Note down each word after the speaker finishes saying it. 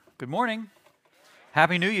Good morning.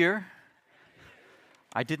 Happy New Year.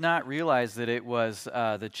 I did not realize that it was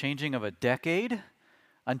the changing of a decade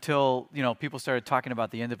until, people started talking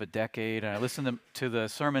about the end of a decade. And I listened to the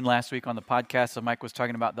sermon last week on the podcast, so Mike was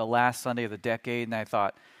talking about the last Sunday of the decade, and I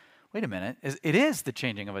thought, wait a minute, it is the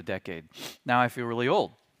changing of a decade. Now I feel really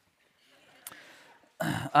old.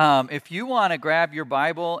 If you want to grab your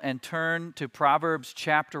Bible and turn to Proverbs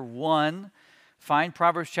chapter 1, find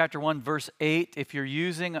Proverbs chapter 1, verse 8. If you're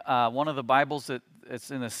using one of the Bibles that's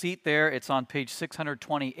in the seat there, it's on page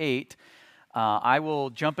 628. I will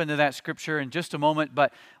jump into that scripture in just a moment,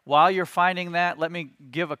 but while you're finding that, let me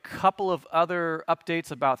give a couple of other updates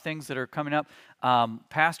about things that are coming up.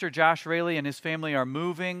 Pastor Josh Raley and his family are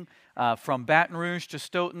moving from Baton Rouge to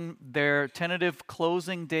Stoughton. Their tentative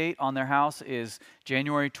closing date on their house is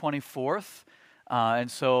January 24th.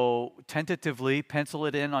 And so tentatively pencil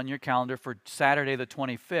it in on your calendar for Saturday the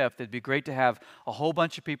 25th. It'd be great to have a whole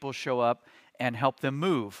bunch of people show up and help them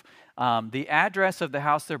move. The address of the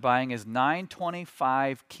house they're buying is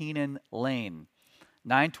 925 Keenan Lane.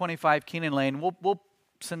 925 Keenan Lane. We'll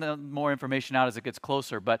send more information out as it gets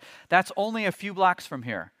closer, but that's only a few blocks from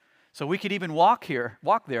here. So we could even walk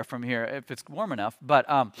there from here if it's warm enough. But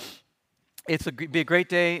it's be a great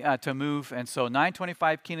day to move, and so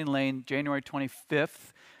 925 Keenan Lane, January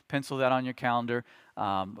 25th. Pencil that on your calendar.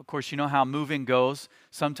 Of course, you know how moving goes.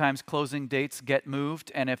 Sometimes closing dates get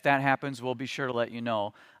moved, and if that happens, we'll be sure to let you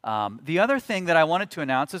know. The other thing that I wanted to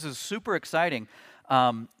announce, this is super exciting.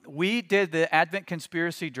 We did the Advent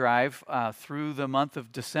Conspiracy Drive through the month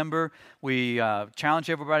of December. We challenged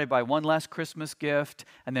everybody to buy one less Christmas gift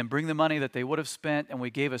and then bring the money that they would have spent, and we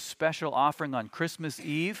gave a special offering on Christmas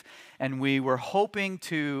Eve, and we were hoping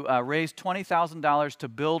to raise $20,000 to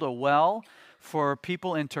build a well for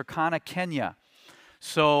people in Turkana, Kenya.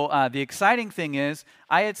 So the exciting thing is,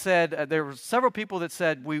 I had said, there were several people that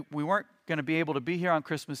said we weren't going to be able to be here on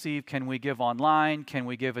Christmas Eve. Can we give online? Can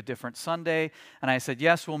we give a different Sunday? And I said,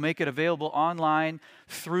 yes, we'll make it available online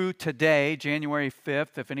through today, January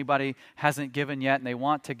 5th, if anybody hasn't given yet and they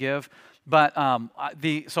want to give. But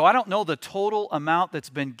so I don't know the total amount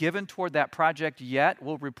that's been given toward that project yet.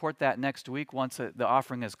 We'll report that next week once the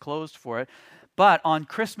offering is closed for it. But on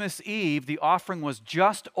Christmas Eve, the offering was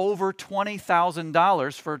just over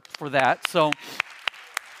 $20,000 for that. So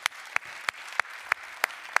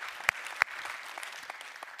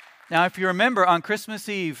now, if you remember, on Christmas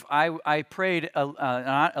Eve, I prayed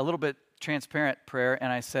a little bit transparent prayer,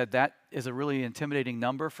 and I said that is a really intimidating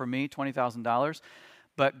number for me, $20,000.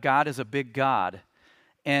 But God is a big God,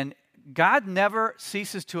 and God never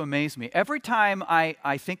ceases to amaze me. Every time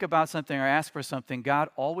I think about something or ask for something, God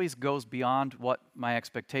always goes beyond what my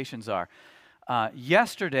expectations are.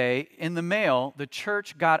 Yesterday, in the mail, the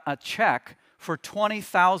church got a check for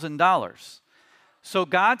 $20,000. So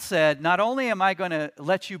God said, not only am I going to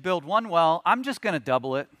let you build one well, I'm just going to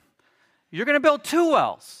double it. You're going to build two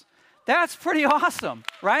wells. That's pretty awesome,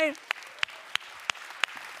 right?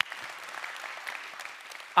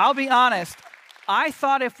 I'll be honest. I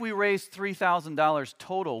thought if we raised $3,000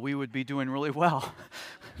 total, we would be doing really well.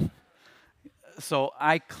 So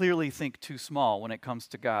I clearly think too small when it comes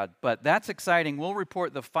to God. But that's exciting. We'll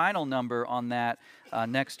report the final number on that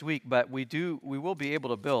next week. But we will be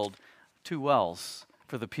able to build two wells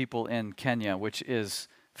for the people in Kenya, which is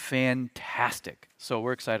fantastic. So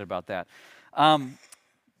we're excited about that.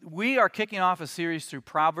 We are kicking off a series through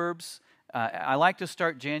Proverbs. I like to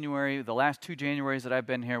start January. The last 2 Januaries that I've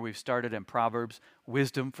been here, we've started in Proverbs,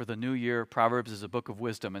 wisdom for the new year. Proverbs is a book of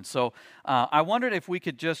wisdom. And so I wondered if we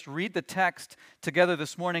could just read the text together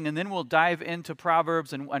this morning, and then we'll dive into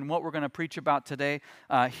Proverbs and what we're going to preach about today.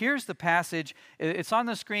 Here's the passage. It's on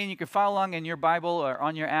the screen. You can follow along in your Bible or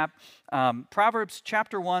on your app. Proverbs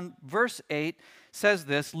chapter 1, verse 8 says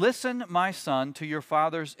this: "Listen, my son, to your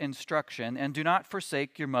father's instruction, and do not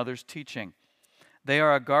forsake your mother's teaching. They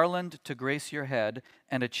are a garland to grace your head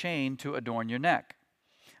and a chain to adorn your neck.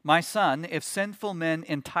 My son, if sinful men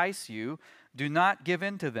entice you, do not give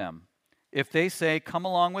in to them. If they say, 'Come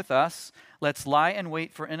along with us, let's lie in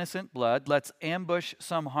wait for innocent blood, let's ambush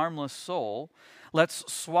some harmless soul,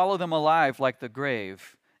 let's swallow them alive like the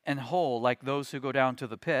grave, and whole like those who go down to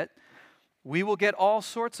the pit, we will get all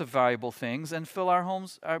sorts of valuable things and fill our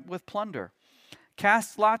homes with plunder.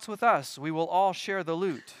 Cast lots with us, we will all share the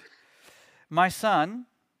loot. My son,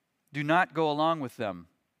 do not go along with them.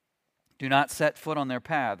 Do not set foot on their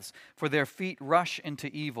paths, for their feet rush into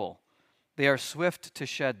evil. They are swift to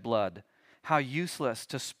shed blood. How useless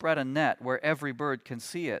to spread a net where every bird can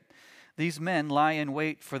see it. These men lie in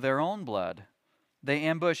wait for their own blood. They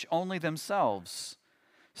ambush only themselves.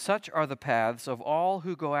 Such are the paths of all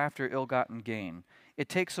who go after ill-gotten gain. it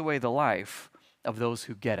takes away the life of those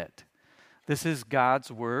who get it. This is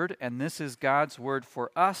God's word, and this is God's word for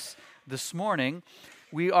us this morning.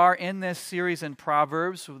 We are in this series in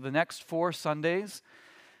Proverbs for the next 4 Sundays,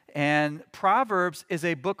 and Proverbs is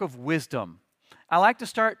a book of wisdom. I like to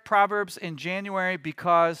start Proverbs in January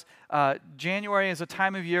because January is a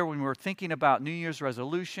time of year when we're thinking about New Year's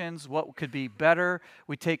resolutions, what could be better.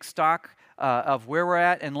 We take stock of where we're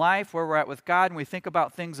at in life, where we're at with God, and we think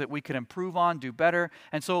about things that we could improve on, do better.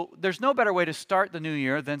 And so there's no better way to start the new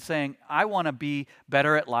year than saying, I want to be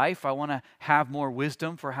better at life. I want to have more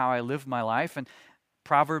wisdom for how I live my life. And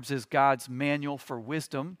Proverbs is God's manual for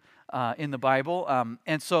wisdom in the Bible.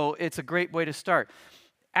 And so it's a great way to start.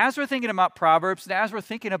 As we're thinking about Proverbs, and as we're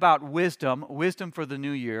thinking about wisdom for the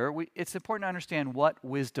new year, it's important to understand what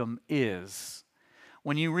wisdom is.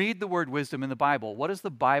 When you read the word wisdom in the Bible, what is the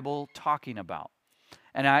Bible talking about?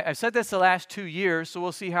 And I've said this the last 2 years, so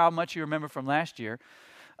we'll see how much you remember from last year.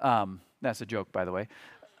 That's a joke, by the way.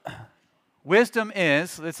 Wisdom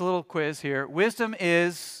is, it's a little quiz here. Wisdom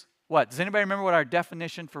is what? Does anybody remember what our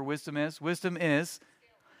definition for wisdom is? Wisdom is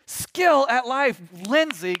skill at life.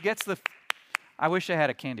 Lindsay gets the... I wish I had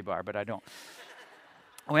a candy bar, but I don't.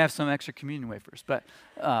 We have some extra communion wafers, but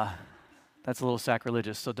that's a little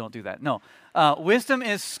sacrilegious, so don't do that. No. Wisdom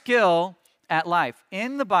is skill at life.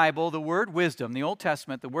 In the Bible, the word wisdom, the Old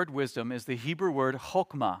Testament, the word wisdom is the Hebrew word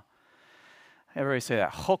chokmah. Everybody say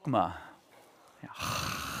that. Chokmah. Yeah.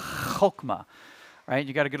 Chokmah. Right?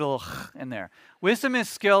 You got to get a little in there. Wisdom is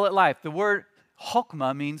skill at life. The word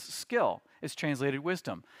chokmah means skill. It's translated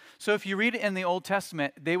wisdom. So if you read it in the Old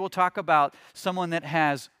Testament, they will talk about someone that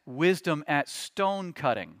has wisdom at stone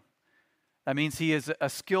cutting. That means he is a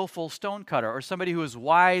skillful stone cutter. Or somebody who is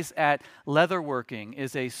wise at leather working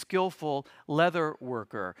is a skillful leather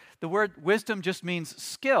worker. The word wisdom just means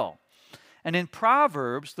skill. And in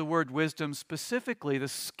Proverbs, the word wisdom specifically, the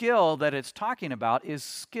skill that it's talking about is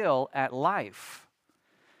skill at life.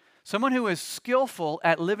 Someone who is skillful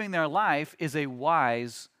at living their life is a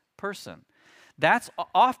wise person. That's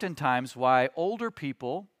oftentimes why older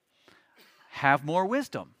people have more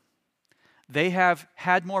wisdom. They have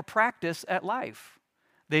had more practice at life.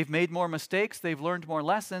 They've made more mistakes. They've learned more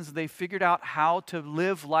lessons. They've figured out how to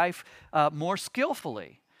live life more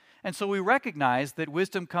skillfully. And so we recognize that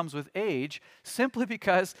wisdom comes with age simply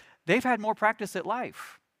because they've had more practice at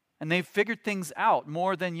life. And they've figured things out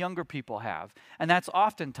more than younger people have. And that's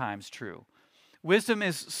oftentimes true. Wisdom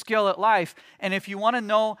is skill at life, and if you want to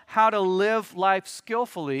know how to live life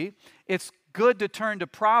skillfully, it's good to turn to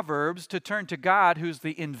Proverbs, to turn to God, who's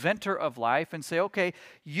the inventor of life, and say, okay,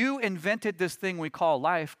 you invented this thing we call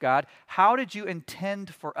life, God. How did you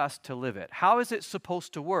intend for us to live it? How is it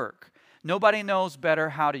supposed to work? Nobody knows better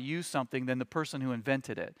how to use something than the person who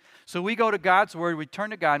invented it. So we go to God's word, we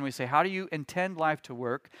turn to God, and we say, how do you intend life to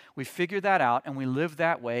work? We figure that out, and we live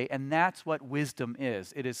that way, and that's what wisdom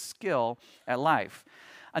is. It is skill at life.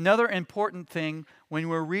 Another important thing, when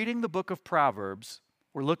we're reading the book of Proverbs,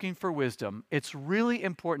 we're looking for wisdom, it's really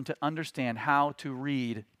important to understand how to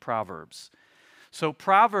read Proverbs. So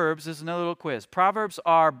Proverbs is another little quiz. Proverbs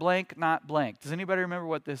are blank, not blank. Does anybody remember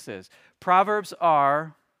what this is? Proverbs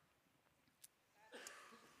are...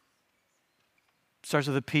 Starts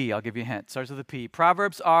with a P. I'll give you a hint. Starts with a P.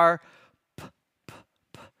 Proverbs are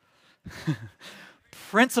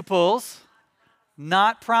principles,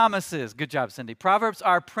 not promises. Good job, Cindy. Proverbs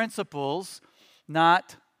are principles,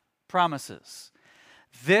 not promises.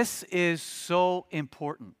 This is so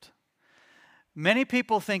important. Many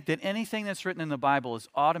people think that anything that's written in the Bible is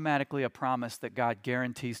automatically a promise that God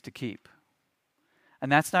guarantees to keep.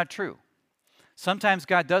 And that's not true. Sometimes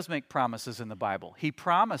God does make promises in the Bible. He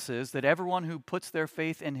promises that everyone who puts their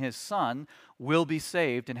faith in His Son will be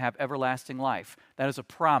saved and have everlasting life. That is a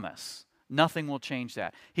promise. Nothing will change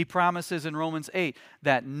that. He promises in Romans 8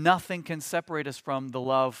 that nothing can separate us from the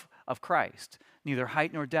love of Christ. Neither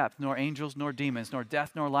height nor depth, nor angels nor demons, nor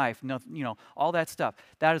death nor life, all that stuff.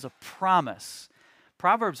 That is a promise.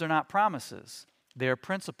 Proverbs are not promises. They're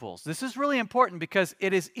principles. This is really important because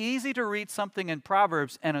it is easy to read something in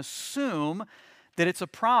Proverbs and assume that it's a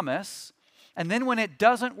promise, and then when it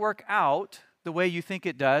doesn't work out the way you think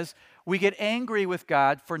it does, we get angry with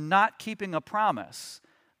God for not keeping a promise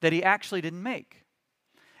that He actually didn't make.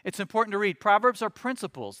 It's important to read. Proverbs are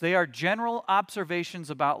principles. They are general observations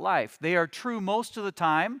about life. They are true most of the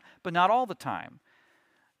time, but not all the time.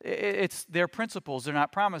 They're principles, they're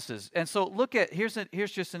not promises. And so look at,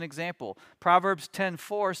 here's just an example. Proverbs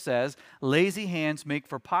 10:4 says, lazy hands make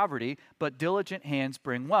for poverty, but diligent hands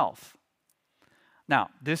bring wealth. Now,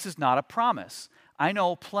 this is not a promise. I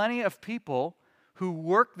know plenty of people who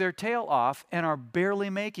work their tail off and are barely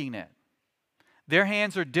making it. Their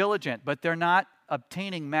hands are diligent, but they're not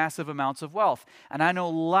obtaining massive amounts of wealth. And I know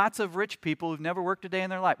lots of rich people who've never worked a day in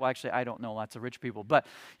their life. Well, actually, I don't know lots of rich people, but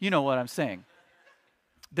you know what I'm saying.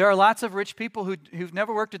 There are lots of rich people who've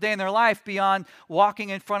never worked a day in their life beyond walking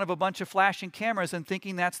in front of a bunch of flashing cameras and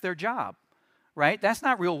thinking that's their job, right? That's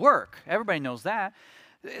not real work. Everybody knows that.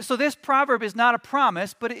 So this proverb is not a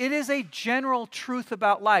promise, but it is a general truth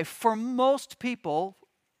about life. For most people,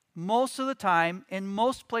 most of the time, in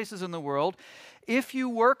most places in the world, if you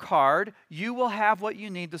work hard, you will have what you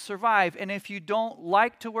need to survive. And if you don't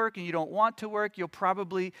like to work and you don't want to work, you'll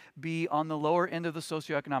probably be on the lower end of the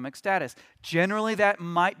socioeconomic status. Generally, that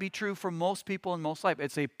might be true for most people in most life.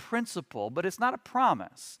 It's a principle, but it's not a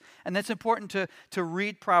promise. And that's important to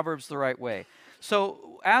read Proverbs the right way.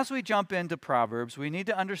 So as we jump into Proverbs, we need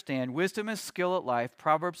to understand wisdom is skill at life.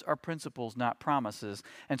 Proverbs are principles, not promises.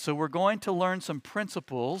 And so we're going to learn some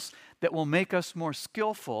principles that will make us more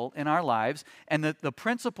skillful in our lives. And the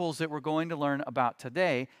principles that we're going to learn about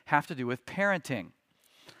today have to do with parenting.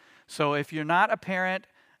 So if you're not a parent,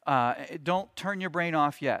 don't turn your brain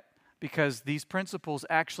off yet, because these principles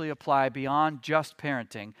actually apply beyond just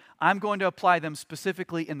parenting. I'm going to apply them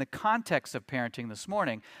specifically in the context of parenting this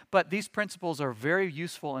morning, but these principles are very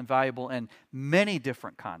useful and valuable in many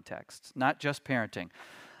different contexts, not just parenting.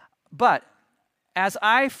 But as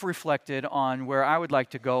I've reflected on where I would like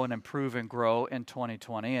to go and improve and grow in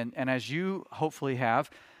 2020, and as you hopefully have,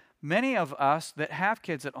 many of us that have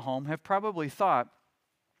kids at home have probably thought,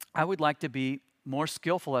 I would like to be more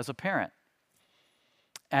skillful as a parent.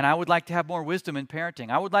 And I would like to have more wisdom in parenting.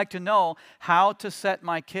 I would like to know how to set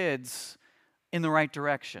my kids in the right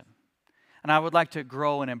direction. And I would like to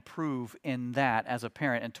grow and improve in that as a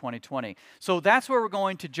parent in 2020. So that's where we're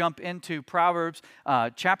going to jump into Proverbs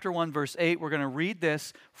chapter 1, verse 8. We're going to read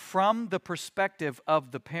this from the perspective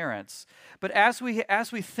of the parents. But as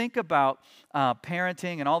we think about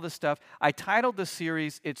parenting and all this stuff, I titled the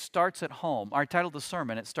series, It Starts at Home. Or I titled the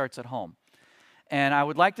sermon, It Starts at Home. And I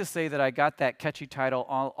would like to say that I got that catchy title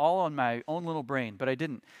all on my own little brain, but I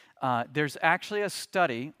didn't. There's actually a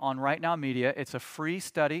study on Right Now Media. It's a free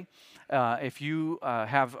study. If you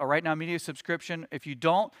have a Right Now Media subscription, if you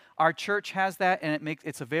don't, our church has that, and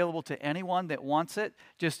it's available to anyone that wants it.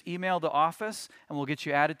 Just email the office, and we'll get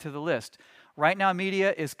you added to the list. Right Now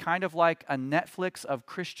Media is kind of like a Netflix of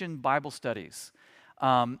Christian Bible studies.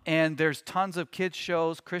 And there's tons of kids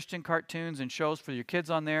shows, Christian cartoons and shows for your kids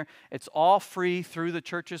on there. It's all free through the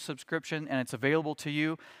church's subscription, and it's available to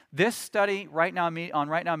you. This study on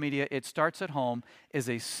Right Now Media, It Starts at Home, is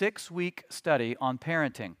a 6-week study on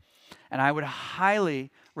parenting. And I would highly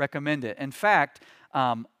recommend it. In fact,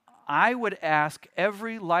 I would ask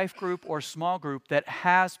every life group or small group that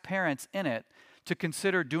has parents in it to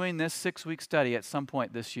consider doing this 6-week study at some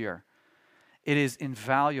point this year. It is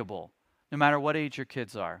invaluable, no matter what age your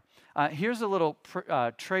kids are. Here's a little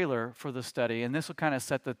trailer for the study, and this will kind of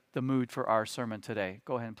set the mood for our sermon today.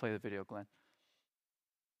 Go ahead and play the video, Glenn.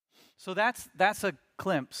 So that's a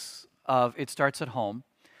glimpse of It Starts at Home.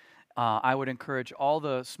 I would encourage all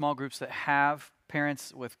the small groups that have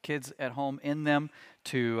parents with kids at home in them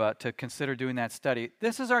to consider doing that study.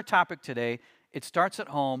 This is our topic today. It starts at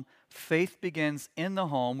home. Faith begins in the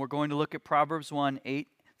home. We're going to look at Proverbs 1, 8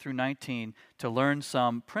 through 19 to learn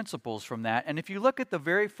some principles from that. And if you look at the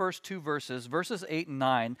very first two verses, verses 8 and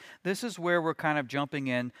 9, this is where we're kind of jumping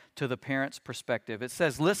in to the parent's perspective. It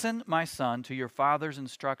says, "Listen, my son, to your father's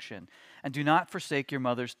instruction, and do not forsake your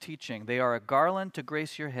mother's teaching. They are a garland to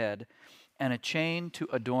grace your head and a chain to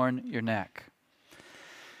adorn your neck."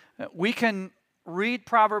 We can read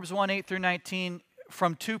Proverbs 1, 8 through 19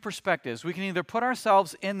 from two perspectives. We can either put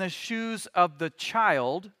ourselves in the shoes of the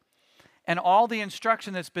child, and all the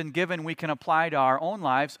instruction that's been given we can apply to our own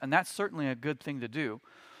lives, and that's certainly a good thing to do.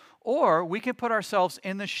 Or we can put ourselves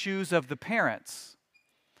in the shoes of the parents.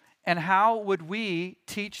 And how would we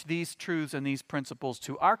teach these truths and these principles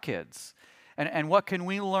to our kids? And what can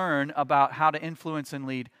we learn about how to influence and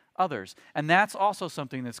lead others? And that's also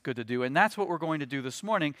something that's good to do. And that's what we're going to do this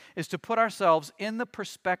morning, is to put ourselves in the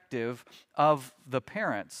perspective of the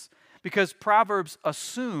parents. Because Proverbs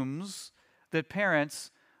assumes that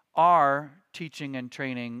parents are teaching and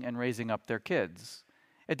training and raising up their kids.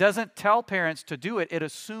 It doesn't tell parents to do it. It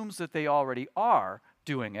assumes that they already are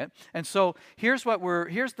doing it. And so here's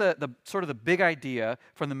the sort of the big idea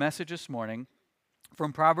from the message this morning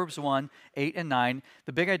from Proverbs 1, 8 and 9.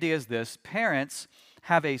 The big idea is this: parents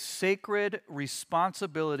have a sacred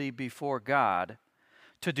responsibility before God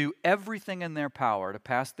to do everything in their power to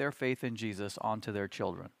pass their faith in Jesus on to their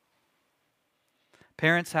children.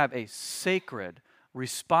 Parents have a sacred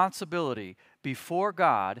responsibility before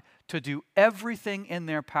God to do everything in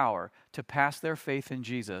their power to pass their faith in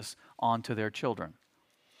Jesus on to their children.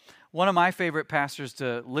 One of my favorite pastors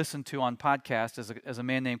to listen to on podcast is a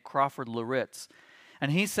man named Crawford Loritz.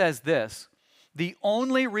 And he says this: the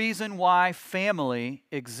only reason why family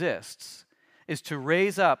exists is to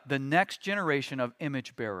raise up the next generation of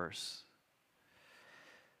image bearers.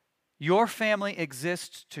 Your family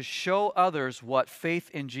exists to show others what faith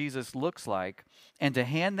in Jesus looks like and to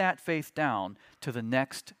hand that faith down to the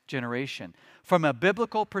next generation. From a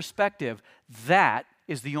biblical perspective, that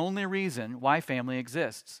is the only reason why family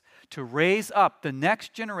exists, to raise up the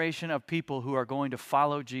next generation of people who are going to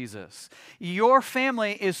follow Jesus. Your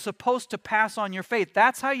family is supposed to pass on your faith.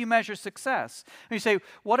 That's how you measure success. And you say,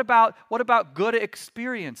 what about good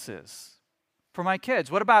experiences for my kids?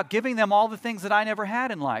 What about giving them all the things that I never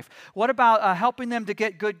had in life? What about helping them to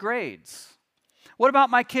get good grades? What about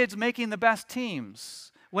my kids making the best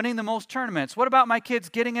teams, winning the most tournaments? What about my kids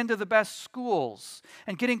getting into the best schools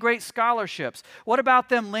and getting great scholarships? What about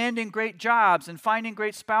them landing great jobs and finding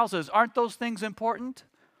great spouses? Aren't those things important?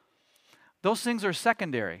 Those things are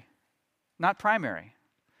secondary, not primary.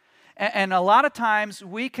 And a lot of times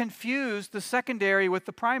we confuse the secondary with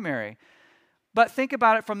the primary. But think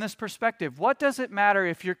about it from this perspective. What does it matter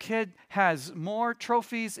if your kid has more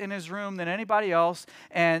trophies in his room than anybody else,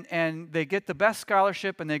 and they get the best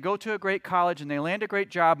scholarship, and they go to a great college, and they land a great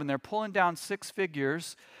job, and they're pulling down 6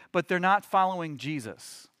 figures, but they're not following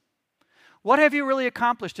Jesus? What have you really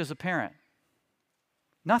accomplished as a parent?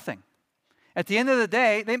 Nothing. At the end of the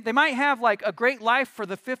day, they might have like a great life for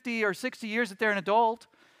the 50 or 60 years that they're an adult,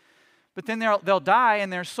 but then they'll die,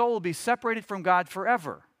 and their soul will be separated from God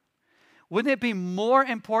forever. Wouldn't it be more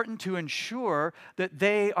important to ensure that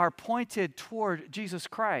they are pointed toward Jesus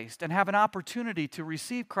Christ and have an opportunity to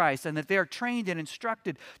receive Christ, and that they are trained and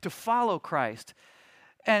instructed to follow Christ?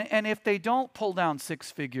 And if they don't pull down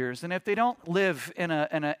 6 figures, and if they don't live in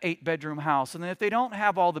an 8-bedroom house, and if they don't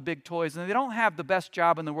have all the big toys, and they don't have the best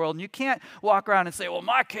job in the world, and you can't walk around and say, well,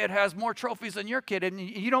 my kid has more trophies than your kid, and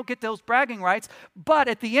you don't get those bragging rights, but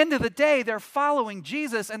at the end of the day, they're following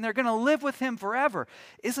Jesus, and they're going to live with him forever.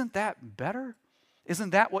 Isn't that better?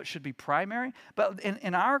 Isn't that what should be primary? But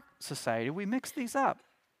in our society, we mix these up.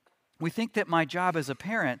 We think that my job as a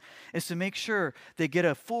parent is to make sure they get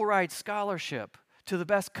a full-ride scholarship to the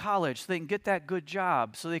best college so they can get that good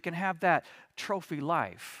job, so they can have that trophy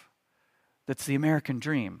life. That's the American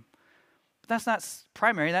dream. But that's not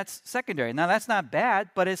primary, that's secondary. Now, that's not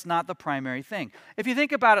bad, but it's not the primary thing. If you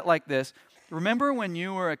think about it like this, remember when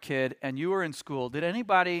you were a kid and you were in school, did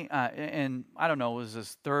anybody in, I don't know, was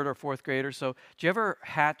this 3rd or 4th grade or so, did you ever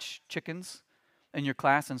hatch chickens in your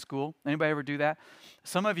class in school? Anybody ever do that?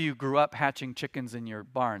 Some of you grew up hatching chickens in your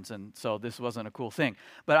barns, and so this wasn't a cool thing.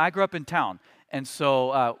 But I grew up in town, and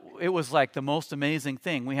so it was like the most amazing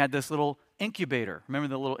thing. We had this little incubator. Remember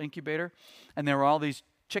the little incubator? And there were all these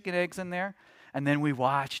chicken eggs in there. And then we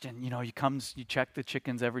watched, and you check the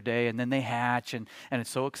chickens every day, and then they hatch, and it's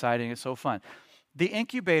so exciting, it's so fun. The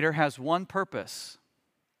incubator has one purpose: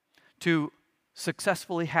 to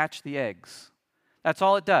successfully hatch the eggs. That's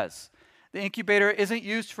all it does. The incubator isn't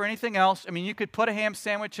used for anything else. I mean, you could put a ham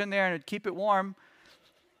sandwich in there and it'd keep it warm.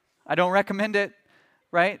 I don't recommend it,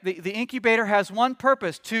 right? The incubator has one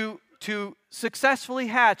purpose: to successfully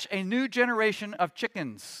hatch a new generation of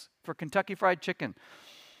chickens for Kentucky Fried Chicken.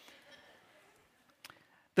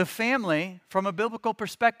 The family, from a biblical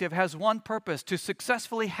perspective, has one purpose: to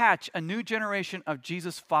successfully hatch a new generation of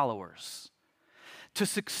Jesus followers, to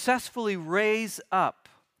successfully raise up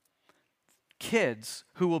kids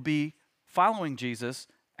who will be following Jesus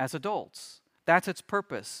as adults. That's its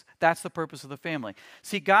purpose. That's the purpose of the family.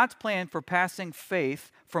 See, God's plan for passing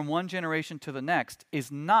faith from one generation to the next is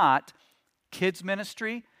not kids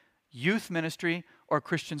ministry, youth ministry, or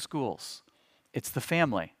Christian schools. It's the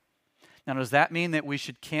family. Now, does that mean that we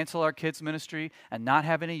should cancel our kids ministry and not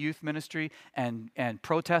have any youth ministry and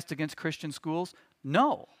protest against Christian schools?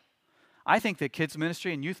 No. I think that kids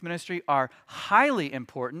ministry and youth ministry are highly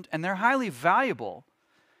important, and they're highly valuable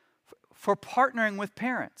for partnering with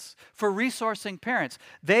parents, for resourcing parents.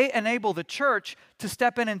 They enable the church to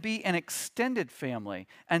step in and be an extended family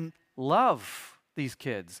and love these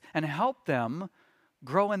kids and help them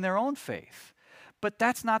grow in their own faith. But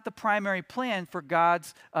that's not the primary plan for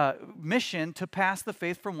God's mission to pass the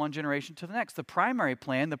faith from one generation to the next. The primary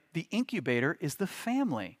plan, the incubator, is the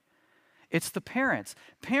family. It's the parents.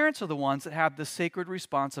 Parents are the ones that have the sacred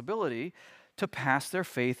responsibility to pass their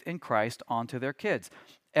faith in Christ onto their kids.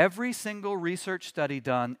 Every single research study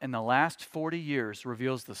done in the last 40 years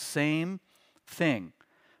reveals the same thing.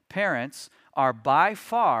 Parents are by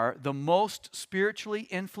far the most spiritually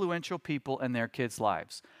influential people in their kids'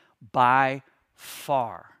 lives. By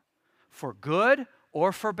far. for good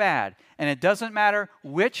or for bad. And it doesn't matter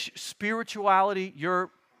which spirituality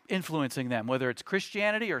you're influencing them, whether it's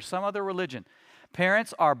Christianity or some other religion.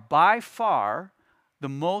 Parents are by far the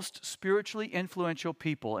most spiritually influential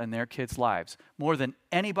people in their kids' lives, more than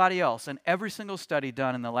anybody else. And every single study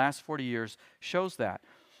done in the last 40 years shows that.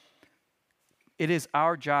 It is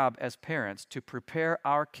our job as parents to prepare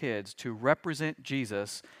our kids to represent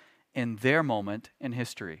Jesus in their moment in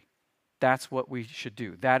history. That's what we should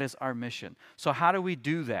do. That is our mission. So how do we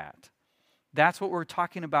do that? That's what we're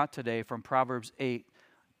talking about today from Proverbs 8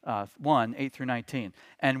 through 19.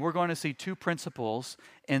 And we're going to see two principles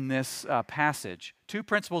in this passage. Two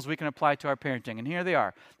principles we can apply to our parenting. And here they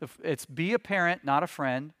are. It's be a parent, not a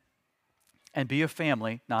friend, and be a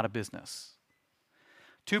family, not a business.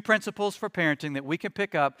 Two principles for parenting that we can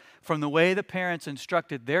pick up from the way the parents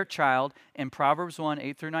instructed their child in Proverbs 1,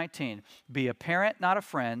 8 through 19. Be a parent, not a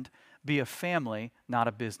friend. Be a family, not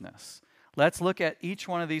a business. Let's look at each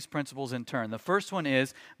one of these principles in turn. The first one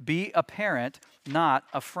is be a parent, not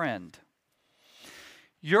a friend.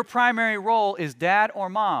 Your primary role is dad or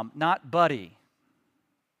mom, not buddy.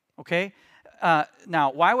 Okay?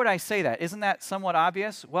 Now, why would I say that? Isn't that somewhat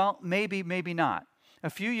obvious? Well, maybe, maybe not. A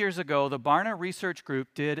few years ago, the Barna Research Group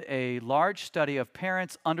did a large study of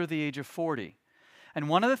parents under the age of 40. And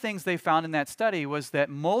one of the things they found in that study was that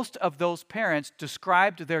most of those parents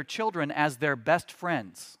described their children as their best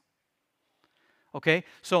friends. Okay,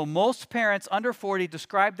 so most parents under 40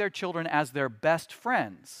 describe their children as their best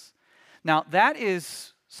friends. Now, that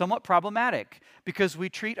is somewhat problematic because we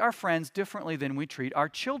treat our friends differently than we treat our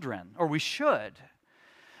children, or we should.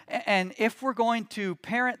 And if we're going to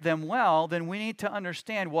parent them well, then we need to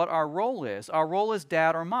understand what our role is. Our role is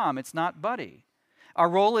dad or mom. It's not buddy. Our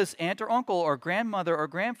role is aunt or uncle or grandmother or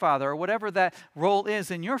grandfather or whatever that role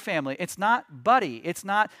is in your family. It's not buddy. It's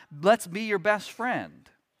not let's be your best friend.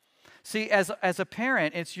 See, as a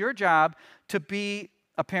parent, it's your job to be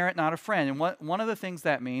a parent, not a friend. And one of the things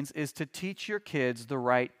that means is to teach your kids the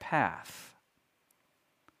right path.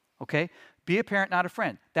 Okay? Be a parent, not a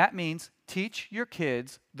friend. That means teach your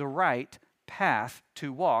kids the right path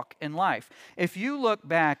to walk in life. If you look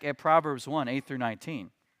back at Proverbs 1, 8 through 19,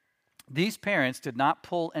 these parents did not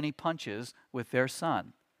pull any punches with their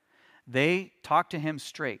son. They talked to him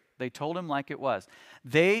straight. They told him like it was.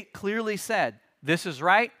 They clearly said, this is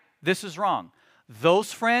right, this is wrong.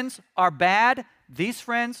 Those friends are bad. These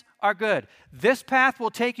friends are good. This path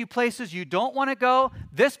will take you places you don't want to go.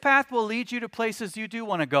 This path will lead you to places you do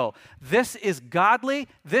want to go. This is godly.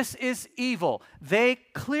 This is evil. They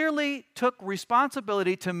clearly took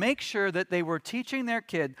responsibility to make sure that they were teaching their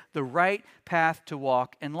kid the right path to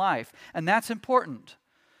walk in life. And that's important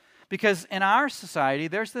because in our society,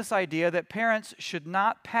 there's this idea that parents should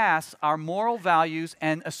not pass our moral values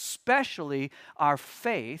and especially our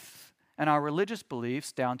faith and our religious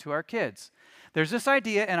beliefs down to our kids. There's this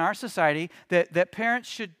idea in our society that parents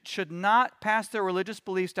should not pass their religious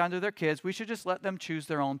beliefs down to their kids. We should just let them choose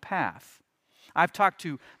their own path. I've talked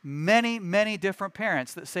to many, many different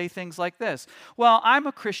parents that say things like this. Well, I'm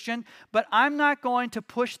a Christian, but I'm not going to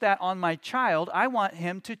push that on my child. I want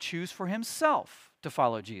him to choose for himself to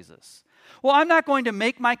follow Jesus. Well, I'm not going to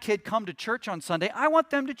make my kid come to church on Sunday. I want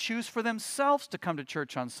them to choose for themselves to come to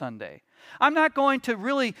church on Sunday. I'm not going to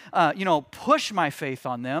really, push my faith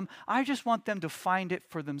on them. I just want them to find it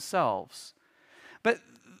for themselves. But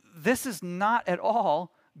this is not at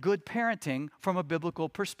all good parenting from a biblical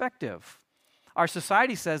perspective. Our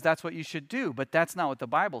society says that's what you should do, but that's not what the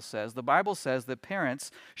Bible says. The Bible says that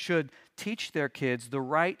parents should teach their kids the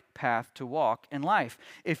right path to walk in life.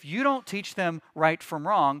 If you don't teach them right from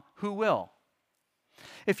wrong, who will?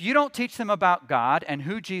 If you don't teach them about God and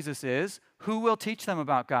who Jesus is, who will teach them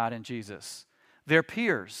about God and Jesus? Their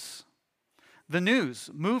peers, the news,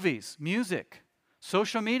 movies, music,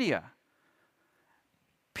 social media.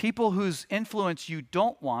 People whose influence you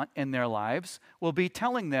don't want in their lives will be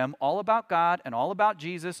telling them all about God and all about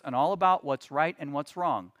Jesus and all about what's right and what's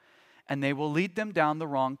wrong. And they will lead them down the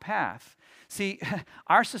wrong path. See,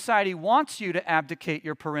 our society wants you to abdicate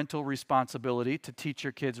your parental responsibility to teach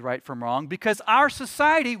your kids right from wrong because our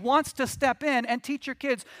society wants to step in and teach your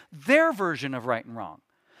kids their version of right and wrong.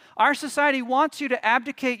 Our society wants you to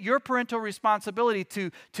abdicate your parental responsibility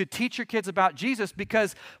to teach your kids about Jesus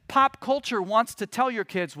because pop culture wants to tell your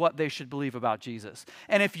kids what they should believe about Jesus.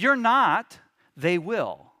 And if you're not, they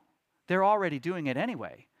will. They're already doing it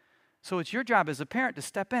anyway. So it's your job as a parent to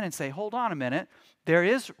step in and say, hold on a minute. There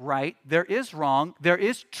is right, there is wrong, there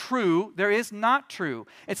is true, there is not true.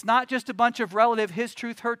 It's not just a bunch of relative, his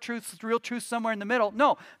truth, her truth, real truth somewhere in the middle.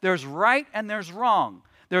 No, there's right and there's wrong.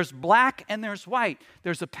 There's black and there's white.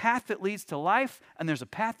 There's a path that leads to life and there's a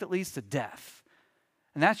path that leads to death.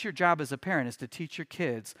 And that's your job as a parent, is to teach your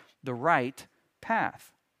kids the right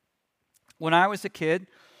path. When I was a kid,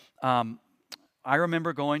 I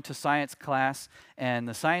remember going to science class, and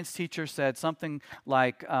the science teacher said something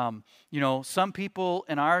like, some people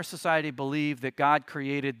in our society believe that God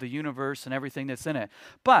created the universe and everything that's in it.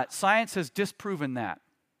 But science has disproven that.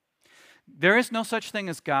 There is no such thing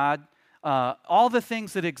as God. All the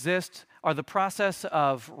things that exist are the process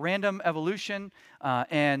of random evolution,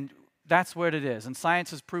 and that's what it is. And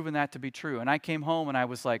science has proven that to be true. And I came home and I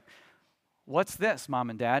was like, what's this, Mom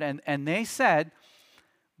and Dad? And they said,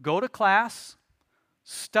 go to class,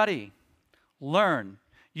 study, learn.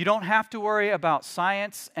 You don't have to worry about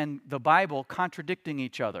science and the Bible contradicting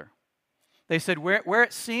each other. They said where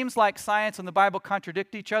it seems like science and the Bible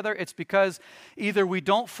contradict each other, it's because either we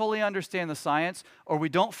don't fully understand the science or we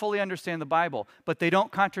don't fully understand the Bible, but they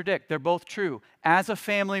don't contradict. They're both true. As a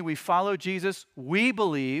family, we follow Jesus. We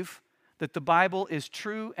believe that the Bible is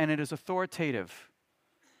true and it is authoritative.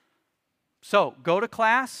 So go to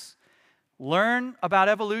class, learn about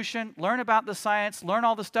evolution, learn about the science, learn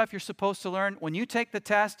all the stuff you're supposed to learn. When you take the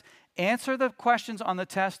test, answer the questions on the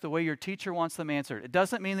test the way your teacher wants them answered. It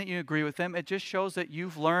doesn't mean that you agree with them. It just shows that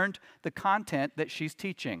you've learned the content that she's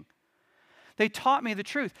teaching. They taught me the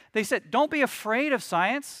truth. They said, don't be afraid of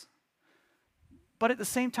science, but at the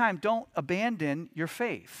same time, don't abandon your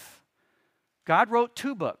faith. God wrote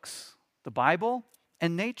 2 books, the Bible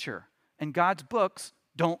and nature, and God's books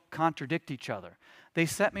don't contradict each other. They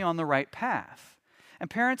set me on the right path. And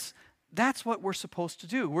parents, that's what we're supposed to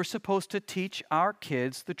do. We're supposed to teach our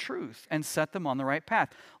kids the truth and set them on the right path.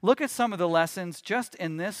 Look at some of the lessons just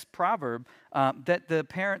in this proverb that the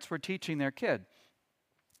parents were teaching their kid.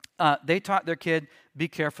 They taught their kid, be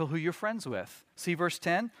careful who you're friends with. See verse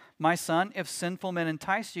 10, my son, if sinful men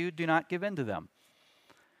entice you, do not give in to them.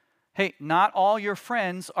 Hey, not all your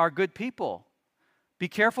friends are good people. Be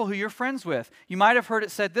careful who you're friends with. You might have heard it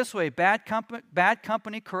said this way, bad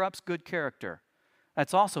company corrupts good character.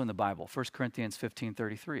 That's also in the Bible, 1 Corinthians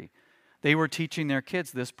 15:33. They were teaching their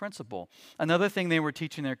kids this principle. Another thing they were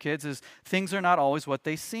teaching their kids is things are not always what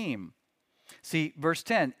they seem. See, verse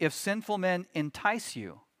 10, if sinful men entice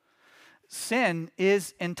you, sin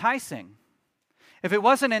is enticing. If it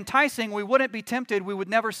wasn't enticing, we wouldn't be tempted, we would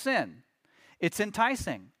never sin. It's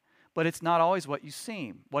enticing, but it's not always what it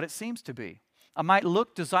seems to be. It might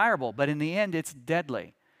look desirable, but in the end, it's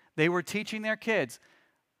deadly. They were teaching their kids,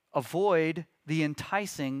 avoid the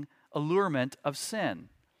enticing allurement of sin.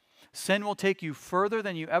 Sin will take you further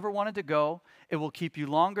than you ever wanted to go. It will keep you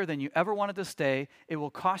longer than you ever wanted to stay. It will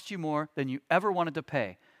cost you more than you ever wanted to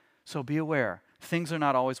pay. So be aware. Things are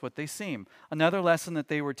not always what they seem. Another lesson that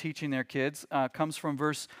they were teaching their kids comes from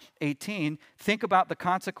verse 18. Think about the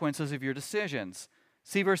consequences of your decisions.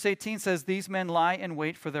 See, verse 18 says, these men lie in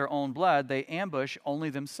wait for their own blood. They ambush only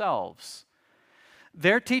themselves.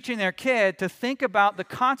 They're teaching their kid to think about the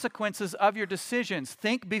consequences of your decisions.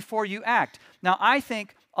 Think before you act. Now, I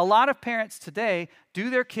think a lot of parents today do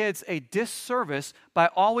their kids a disservice by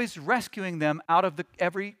always rescuing them out of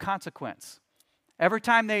every consequence. Every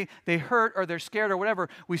time they hurt or they're scared or whatever,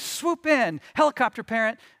 we swoop in, helicopter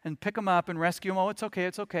parent, and pick them up and rescue them. Oh, it's okay,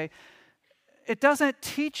 it's okay. It doesn't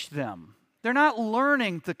teach them. They're not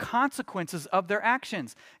learning the consequences of their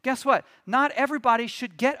actions. Guess what? Not everybody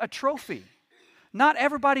should get a trophy. Not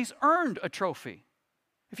everybody's earned a trophy.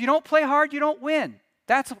 If you don't play hard, you don't win.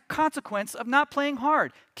 That's a consequence of not playing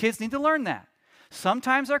hard. Kids need to learn that.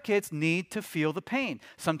 Sometimes our kids need to feel the pain.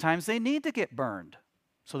 Sometimes they need to get burned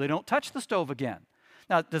so they don't touch the stove again.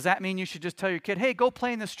 Now, does that mean you should just tell your kid, hey, go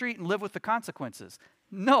play in the street and live with the consequences?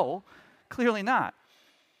 No, clearly not.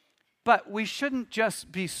 But we shouldn't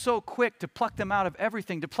just be so quick to pluck them out of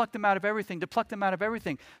everything, to pluck them out of everything, to pluck them out of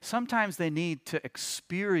everything. Sometimes they need to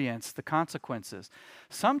experience the consequences.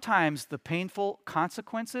 Sometimes the painful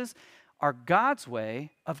consequences are God's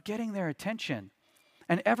way of getting their attention.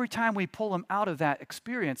 And every time we pull them out of that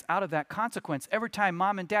experience, out of that consequence, every time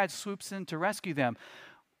mom and dad swoops in to rescue them,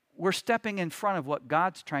 we're stepping in front of what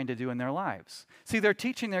God's trying to do in their lives. See, they're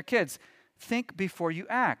teaching their kids, think before you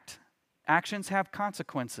act. Actions have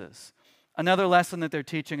consequences. Another lesson that they're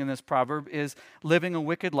teaching in this proverb is living a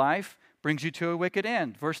wicked life brings you to a wicked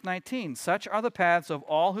end. Verse 19, such are the paths of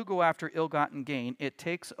all who go after ill-gotten gain. It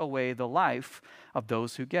takes away the life of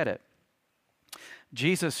those who get it.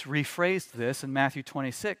 Jesus rephrased this in Matthew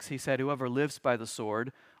 26. He said, whoever lives by the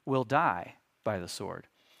sword will die by the sword.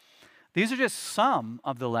 These are just some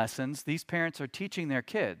of the lessons these parents are teaching their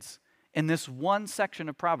kids in this one section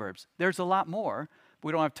of Proverbs. There's a lot more.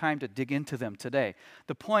 We don't have time to dig into them today.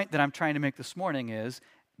 The point that I'm trying to make this morning is,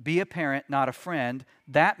 be a parent, not a friend.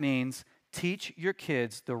 That means teach your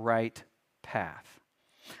kids the right path.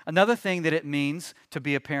 Another thing that it means to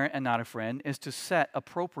be a parent and not a friend is to set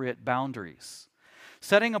appropriate boundaries.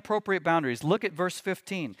 Setting appropriate boundaries. Look at verse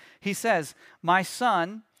 15. He says, "My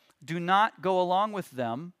son, do not go along with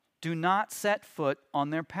them. Do not set foot on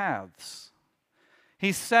their paths."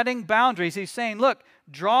 He's setting boundaries. He's saying, look,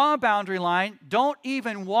 draw a boundary line. Don't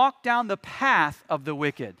even walk down the path of the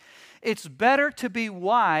wicked. It's better to be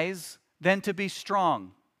wise than to be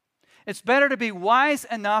strong. It's better to be wise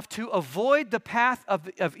enough to avoid the path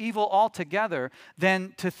of evil altogether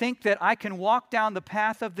than to think that I can walk down the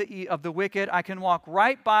path of the wicked. I can walk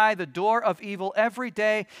right by the door of evil every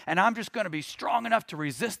day, and I'm just going to be strong enough to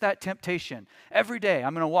resist that temptation. Every day,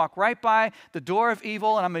 I'm going to walk right by the door of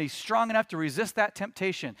evil, and I'm going to be strong enough to resist that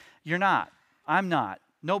temptation. You're not. I'm not.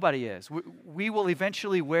 Nobody is. We will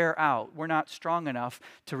eventually wear out. We're not strong enough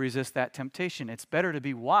to resist that temptation. It's better to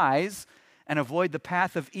be wise and avoid the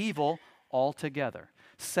path of evil altogether.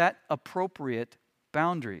 Set appropriate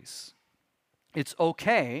boundaries. It's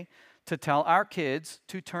okay to tell our kids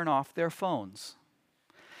to turn off their phones.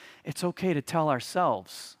 It's okay to tell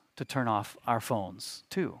ourselves to turn off our phones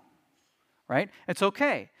too, right? It's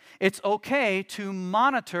okay. It's okay to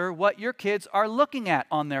monitor what your kids are looking at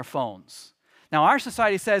on their phones. Now, our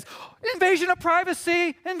society says, invasion of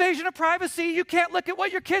privacy, you can't look at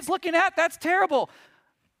what your kid's looking at, that's terrible.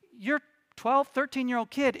 Your 12, 13-year-old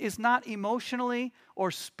kid is not emotionally or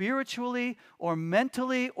spiritually or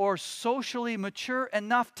mentally or socially mature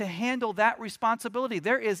enough to handle that responsibility.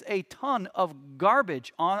 There is a ton of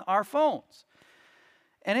garbage on our phones.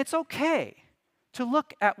 And it's okay to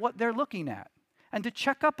look at what they're looking at and to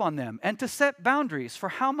check up on them and to set boundaries for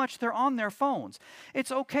how much they're on their phones.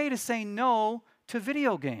 It's okay to say no to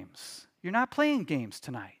video games. You're not playing games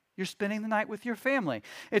tonight. You're spending the night with your family.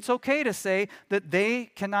 It's okay to say that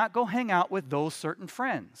they cannot go hang out with those certain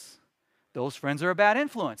friends. Those friends are a bad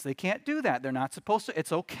influence. They can't do that. They're not supposed to.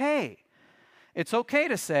 It's okay. It's okay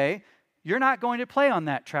to say, you're not going to play on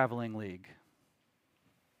that traveling league.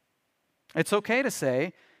 It's okay to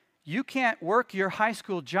say, you can't work your high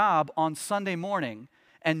school job on Sunday morning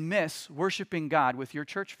and miss worshiping God with your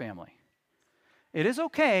church family. It is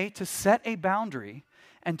okay to set a boundary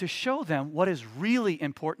and to show them what is really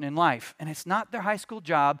important in life. And it's not their high school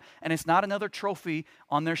job, and it's not another trophy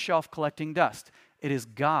on their shelf collecting dust. It is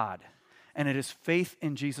God, and it is faith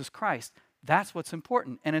in Jesus Christ. That's what's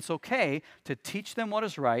important. And it's okay to teach them what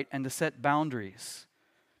is right and to set boundaries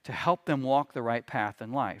to help them walk the right path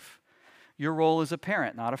in life. Your role is a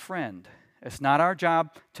parent, not a friend. It's not our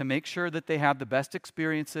job to make sure that they have the best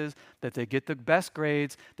experiences, that they get the best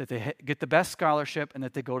grades, that they get the best scholarship, and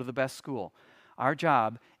that they go to the best school. Our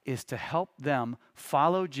job is to help them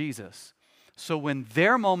follow Jesus so when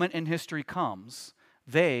their moment in history comes,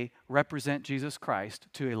 they represent Jesus Christ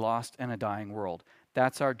to a lost and a dying world.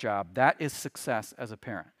 That's our job. That is success as a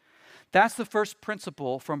parent. That's the first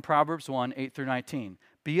principle from Proverbs 1, 8 through 19.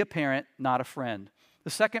 Be a parent, not a friend. The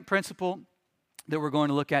second principle that we're going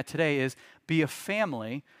to look at today is be a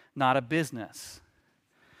family, not a business.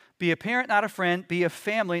 Be a parent, not a friend. Be a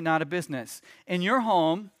family, not a business. In your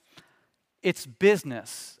home, it's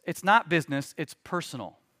business. It's not business, it's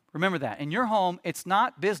personal. Remember that. In your home, it's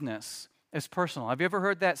not business, it's personal. Have you ever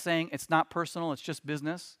heard that saying, it's not personal, it's just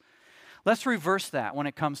business? Let's reverse that when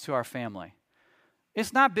it comes to our family.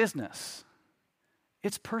 It's not business,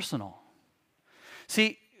 it's personal.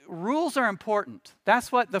 See, rules are important.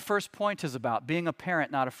 That's what the first point is about, being a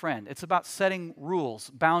parent, not a friend. It's about setting rules,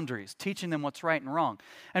 boundaries, teaching them what's right and wrong.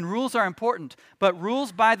 And rules are important, but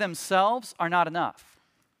rules by themselves are not enough.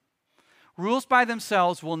 Rules by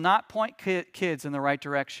themselves will not point kids in the right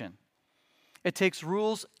direction. It takes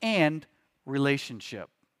rules and relationship.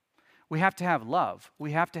 We have to have love.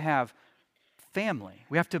 We have to have family.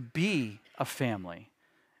 We have to be a family.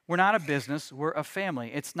 We're not a business, we're a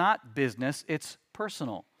family. It's not business, it's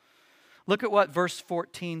personal. Look at what verse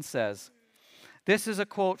 14 says. This is a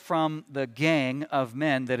quote from the gang of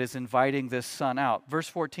men that is inviting this son out. Verse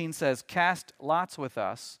 14 says, "Cast lots with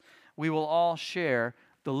us, we will all share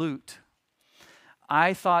the loot."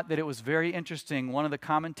 I thought that it was very interesting. One of the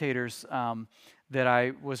commentators that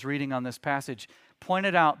I was reading on this passage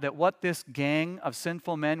pointed out that what this gang of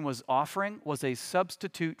sinful men was offering was a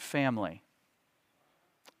substitute family.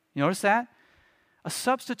 You notice that? A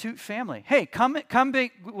substitute family. Hey, come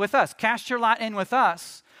be with us. Cast your lot in with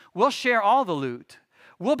us. We'll share all the loot.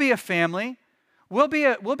 We'll be a family. We'll be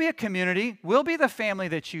a community. We'll be the family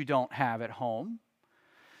that you don't have at home.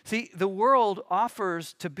 See, the world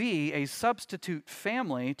offers to be a substitute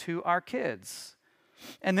family to our kids.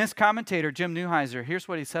 And this commentator, Jim Neuheiser, here's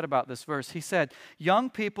what he said about this verse. He said, young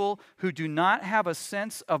people who do not have a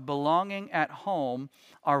sense of belonging at home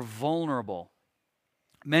are vulnerable.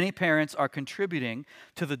 Many parents are contributing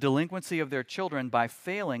to the delinquency of their children by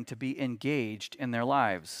failing to be engaged in their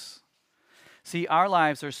lives. See, our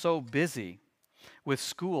lives are so busy with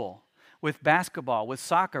school, with basketball, with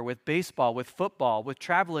soccer, with baseball, with football, with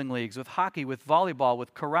traveling leagues, with hockey, with volleyball,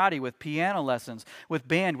 with karate, with piano lessons, with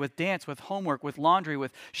band, with dance, with homework, with laundry,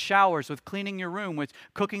 with showers, with cleaning your room, with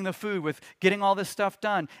cooking the food, with getting all this stuff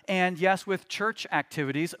done, and yes, with church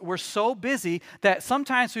activities. We're so busy that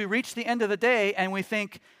sometimes we reach the end of the day and we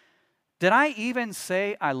think, did I even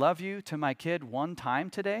say I love you to my kid one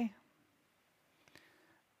time today?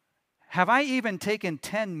 Have I even taken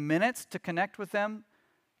 10 minutes to connect with them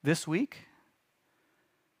this week?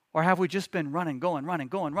 Or have we just been running, check,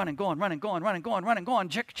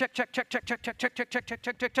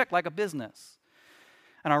 like a business?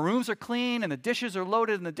 And our rooms are clean, and the dishes are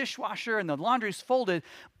loaded in the dishwasher, and the laundry's folded.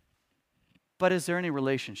 But is there any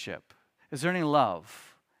relationship? Is there any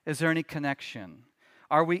love? Is there any connection?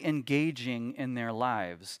 Are we engaging in their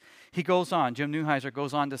lives? He goes on, Jim Neuheiser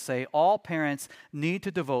goes on to say, all parents need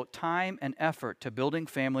to devote time and effort to building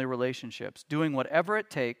family relationships, doing whatever it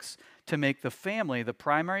takes to make the family the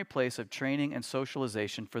primary place of training and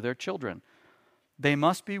socialization for their children. They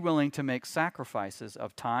must be willing to make sacrifices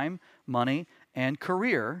of time, money, and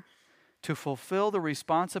career to fulfill the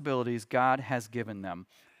responsibilities God has given them.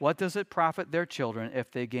 What does it profit their children if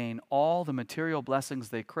they gain all the material blessings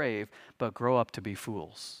they crave but grow up to be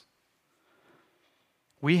fools?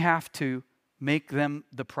 We have to make them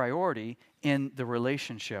the priority in the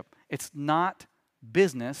relationship. It's not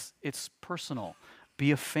business, it's personal. Be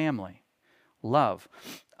a family. Love.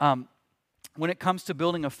 When it comes to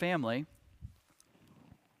building a family,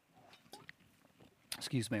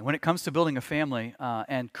 when it comes to building a family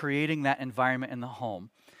and creating that environment in the home,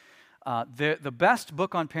 the best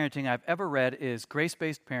book on parenting I've ever read is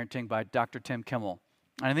Grace-Based Parenting by Dr. Tim Kimmel.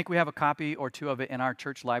 And I think we have a copy or two of it in our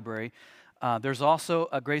church library. There's also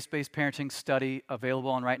a Grace-Based Parenting study available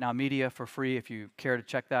on Right Now Media for free if you care to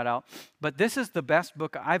check that out. But this is the best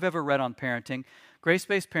book I've ever read on parenting,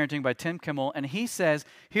 Grace-Based Parenting by Tim Kimmel. And he says,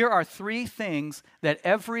 here are 3 things that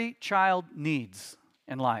every child needs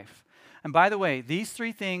in life. And by the way, these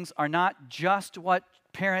 3 things are not just what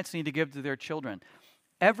parents need to give to their children.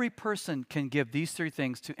 Every person can give these 3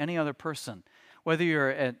 things to any other person,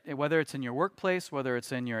 whether it's in your workplace, whether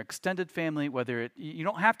it's in your extended family, you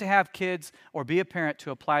don't have to have kids or be a parent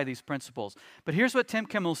to apply these principles. But here's what Tim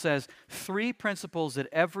Kimmel says, 3 principles that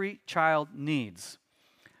every child needs: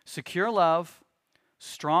 secure love,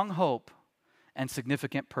 strong hope, and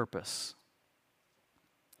significant purpose.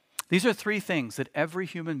 These are 3 things that every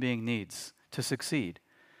human being needs to succeed: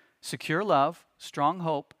 secure love, strong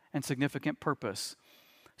hope, and significant purpose.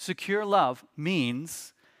 Secure love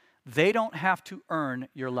means they don't have to earn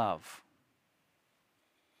your love.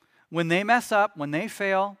 When they mess up, when they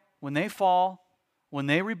fail, when they fall, when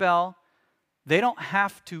they rebel, they don't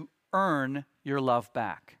have to earn your love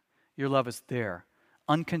back. Your love is there,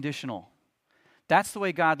 unconditional. That's the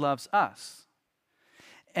way God loves us.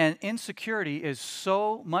 And insecurity is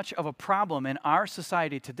so much of a problem in our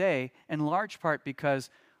society today, in large part because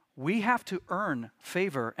we have to earn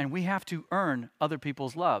favor and we have to earn other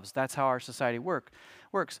people's loves. That's how our society works.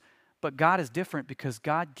 But God is different because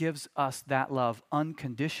God gives us that love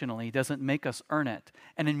unconditionally. He doesn't make us earn it.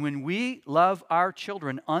 And then when we love our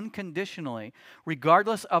children unconditionally,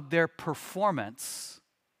 regardless of their performance,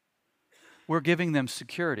 we're giving them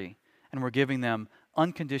security and we're giving them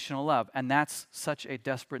unconditional love. And that's such a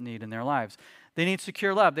desperate need in their lives. They need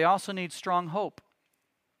secure love. They also need strong hope.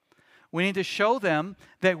 We need to show them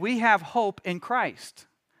that we have hope in Christ.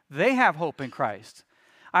 They have hope in Christ.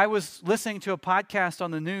 I was listening to a podcast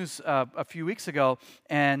on the news a few weeks ago,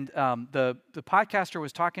 and the podcaster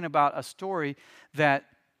was talking about a story that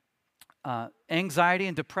anxiety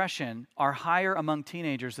and depression are higher among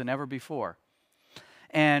teenagers than ever before.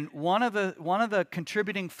 And one of the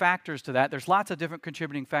contributing factors to that, there's lots of different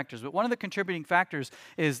contributing factors, but one of the contributing factors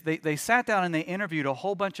is they sat down and they interviewed a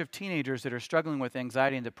whole bunch of teenagers that are struggling with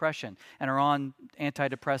anxiety and depression and are on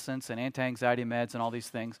antidepressants and anti-anxiety meds and all these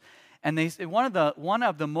things. And one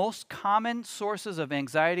of the most common sources of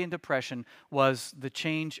anxiety and depression was the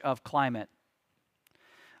change of climate.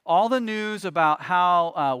 All the news about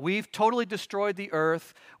how we've totally destroyed the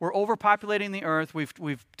earth, we're overpopulating the earth,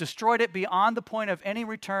 we've destroyed it beyond the point of any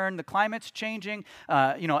return, the climate's changing,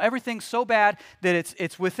 everything's so bad that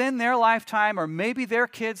it's within their lifetime or maybe their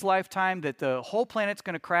kids' lifetime that the whole planet's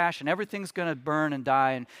going to crash and everything's going to burn and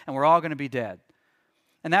die and we're all going to be dead.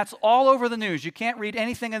 And that's all over the news. You can't read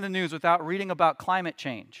anything in the news without reading about climate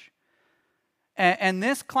change. And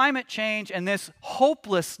this climate change and this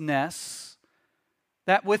hopelessness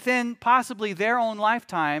that within possibly their own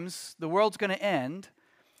lifetimes, the world's going to end,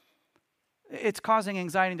 it's causing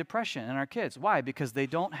anxiety and depression in our kids. Why? Because they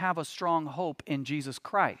don't have a strong hope in Jesus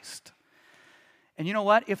Christ. And you know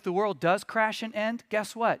what? If the world does crash and end,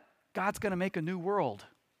 guess what? God's going to make a new world.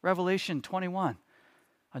 Revelation 21.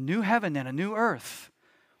 A new heaven and a new earth.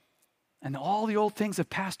 And all the old things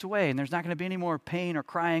have passed away, and there's not going to be any more pain or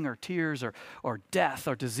crying or tears or death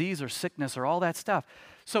or disease or sickness or all that stuff.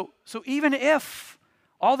 So even if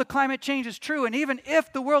all the climate change is true, and even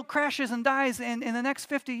if the world crashes and dies in the next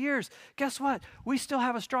 50 years, guess what? We still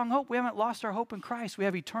have a strong hope. We haven't lost our hope in Christ. We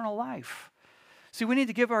have eternal life. See, we need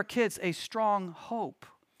to give our kids a strong hope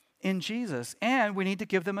in Jesus, and we need to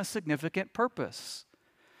give them a significant purpose.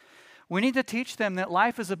 We need to teach them that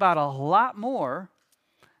life is about a lot more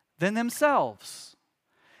than themselves.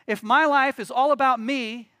 If my life is all about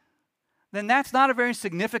me, then that's not a very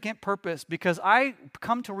significant purpose, because I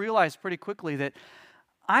come to realize pretty quickly that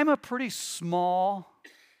I'm a pretty small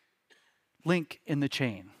link in the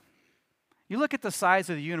chain. You look at the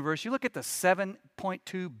size of the universe, you look at the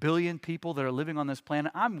 7.2 billion people that are living on this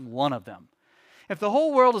planet, I'm one of them. If the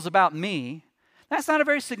whole world is about me, that's not a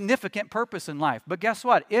very significant purpose in life. But guess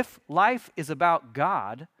what? If life is about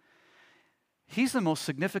God, He's the most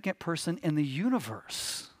significant person in the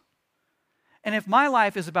universe. And if my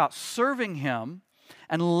life is about serving Him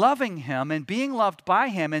and loving Him and being loved by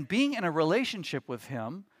Him and being in a relationship with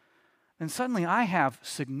Him, then suddenly I have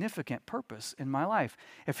significant purpose in my life.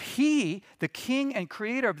 If He, the King and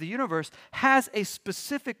Creator of the universe, has a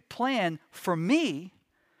specific plan for me,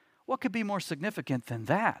 what could be more significant than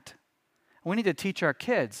that? We need to teach our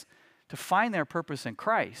kids to find their purpose in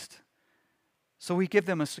Christ. So we give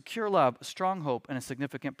them a secure love, a strong hope, and a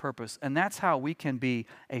significant purpose. And that's how we can be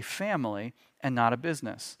a family and not a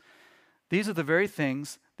business. These are the very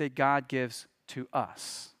things that God gives to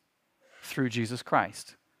us through Jesus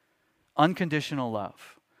Christ. Unconditional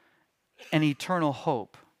love, an eternal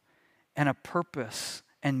hope, and a purpose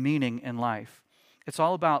and meaning in life. It's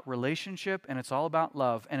all about relationship, and it's all about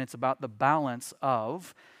love, and it's about the balance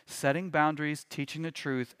of setting boundaries, teaching the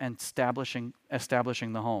truth, and establishing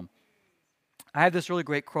the home. I have this really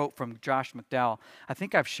great quote from Josh McDowell. I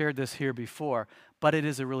think I've shared this here before, but it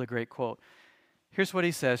is a really great quote. Here's what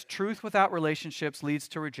he says: truth without relationships leads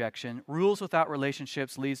to rejection. Rules without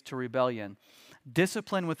relationships leads to rebellion.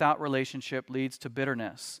 Discipline without relationship leads to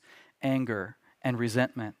bitterness, anger, and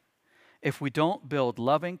resentment. If we don't build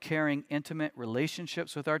loving, caring, intimate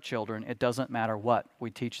relationships with our children, it doesn't matter what we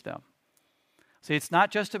teach them. See, it's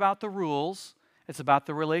not just about the rules, it's about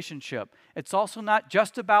the relationship. It's also not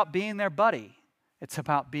just about being their buddy. It's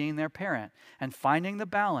about being their parent and finding the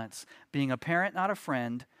balance, being a parent, not a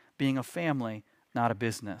friend, being a family, not a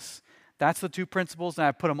business. That's the two principles, and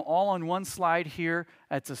I put them all on one slide here.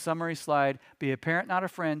 It's a summary slide. Be a parent, not a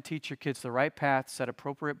friend. Teach your kids the right path. Set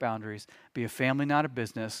appropriate boundaries. Be a family, not a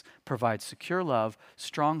business. Provide secure love,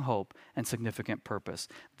 strong hope, and significant purpose.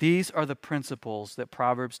 These are the principles that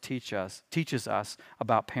Proverbs teaches us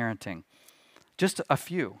about parenting. Just a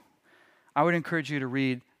few. I would encourage you to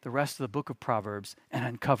read the rest of the book of Proverbs and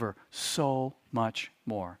uncover so much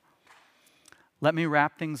more. Let me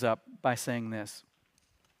wrap things up by saying this.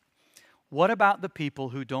 What about the people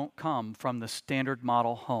who don't come from the standard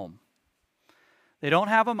model home? They don't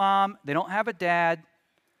have a mom, they don't have a dad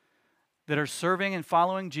that are serving and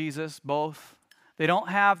following Jesus, both. They don't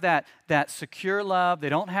have that secure love. They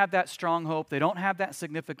don't have that strong hope. They don't have that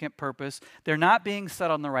significant purpose. They're not being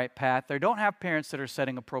set on the right path. They don't have parents that are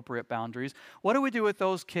setting appropriate boundaries. What do we do with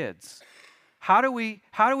those kids? How do we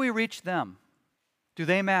reach them? Do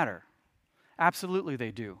they matter? Absolutely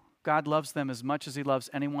they do. God loves them as much as He loves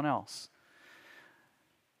anyone else.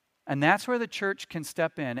 And that's where the church can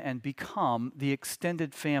step in and become the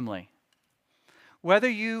extended family. Whether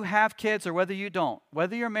you have kids or whether you don't,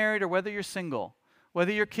 whether you're married or whether you're single,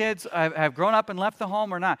 whether your kids have grown up and left the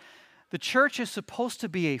home or not, the church is supposed to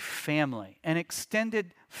be a family, an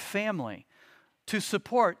extended family, to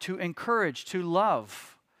support, to encourage, to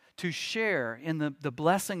love, to share in the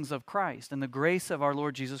blessings of Christ and the grace of our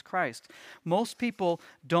Lord Jesus Christ. Most people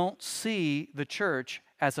don't see the church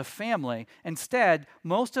as a family. Instead,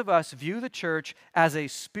 most of us view the church as a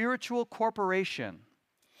spiritual corporation,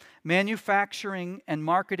 manufacturing and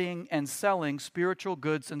marketing and selling spiritual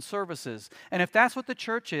goods and services. And if that's what the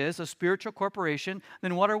church is, a spiritual corporation,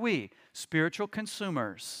 then what are we? Spiritual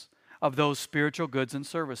consumers of those spiritual goods and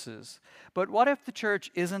services. But what if the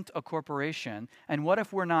church isn't a corporation, and what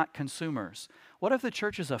if we're not consumers? What if the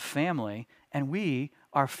church is a family and we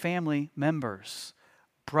are family members,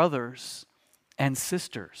 brothers and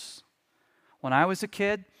sisters. When I was a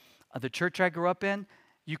kid, the church I grew up in,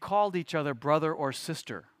 you called each other brother or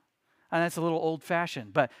sister. And that's a little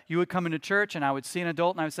old-fashioned, but you would come into church and I would see an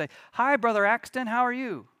adult and I would say, "Hi, Brother Axton, how are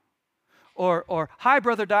you?" Or "Hi,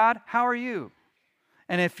 Brother Dodd, how are you?"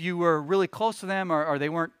 And if you were really close to them or they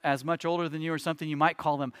weren't as much older than you or something, you might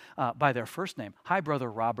call them by their first name. "Hi,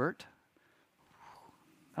 Brother Robert."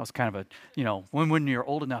 That was kind of when you're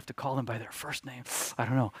old enough to call them by their first name. I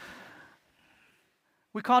don't know.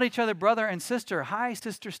 We called each other brother and sister. "Hi,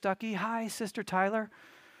 Sister Stuckey. Hi, Sister Tyler."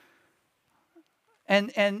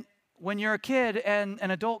 And when you're a kid and an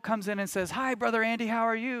adult comes in and says, "Hi, Brother Andy, how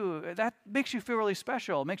are you?" that makes you feel really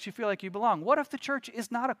special. It makes you feel like you belong. What if the church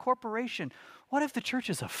is not a corporation? What if the church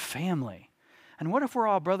is a family? And what if we're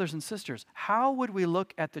all brothers and sisters? How would we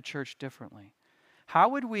look at the church differently? How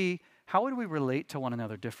would we relate to one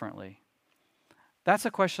another differently? That's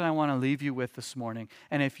a question I want to leave you with this morning.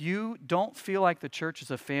 And if you don't feel like the church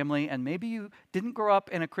is a family, and maybe you didn't grow up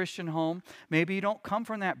in a Christian home, maybe you don't come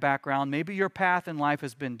from that background, maybe your path in life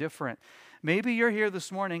has been different. Maybe you're here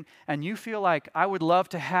this morning and you feel like, "I would love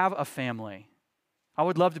to have a family. I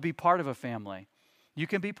would love to be part of a family." You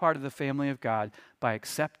can be part of the family of God by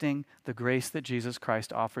accepting the grace that Jesus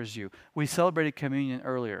Christ offers you. We celebrated communion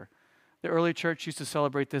earlier. The early church used to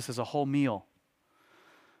celebrate this as a whole meal.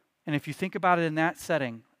 And if you think about it in that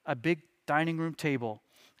setting, a big dining room table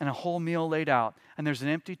and a whole meal laid out, and there's an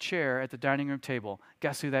empty chair at the dining room table,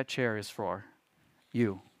 guess who that chair is for?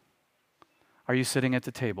 You. Are you sitting at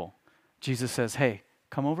the table? Jesus says, "Hey,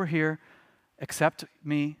 come over here, accept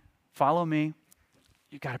me, follow me.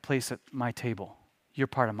 You got a place at my table. You're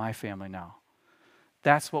part of my family now."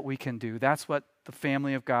 That's what we can do. That's what the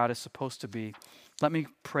family of God is supposed to be. Let me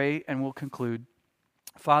pray and we'll conclude.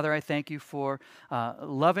 Father, I thank you for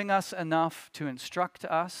loving us enough to instruct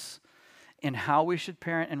us in how we should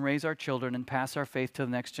parent and raise our children and pass our faith to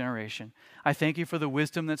the next generation. I thank you for the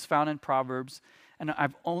wisdom that's found in Proverbs, and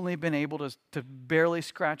I've only been able to barely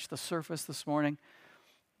scratch the surface this morning,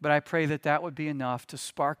 but I pray that that would be enough to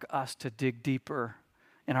spark us to dig deeper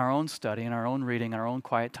in our own study, in our own reading, our own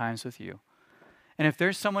quiet times with you. And if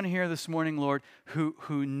there's someone here this morning, Lord,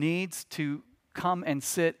 who needs to come and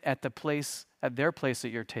sit at their place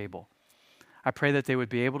at your table, I pray that they would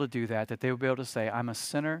be able to do that they would be able to say, "I'm a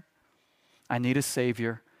sinner, I need a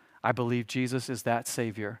Savior, I believe Jesus is that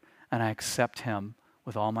Savior, and I accept Him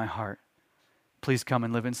with all my heart. Please come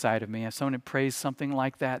and live inside of me." If someone prays something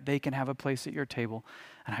like that, they can have a place at your table,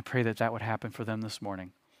 and I pray that that would happen for them this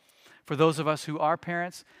morning. For those of us who are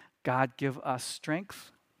parents, God, give us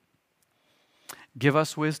strength, give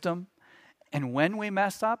us wisdom, and when we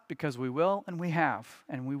mess up, because we will and we have,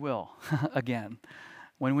 and we will again,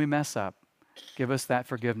 when we mess up, give us that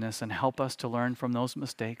forgiveness and help us to learn from those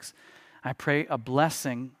mistakes. I pray a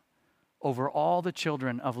blessing over all the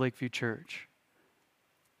children of Lakeview Church,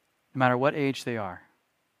 no matter what age they are.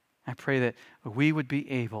 I pray that we would be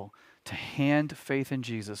able to hand faith in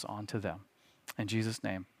Jesus on to them. In Jesus'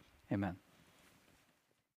 name, amen.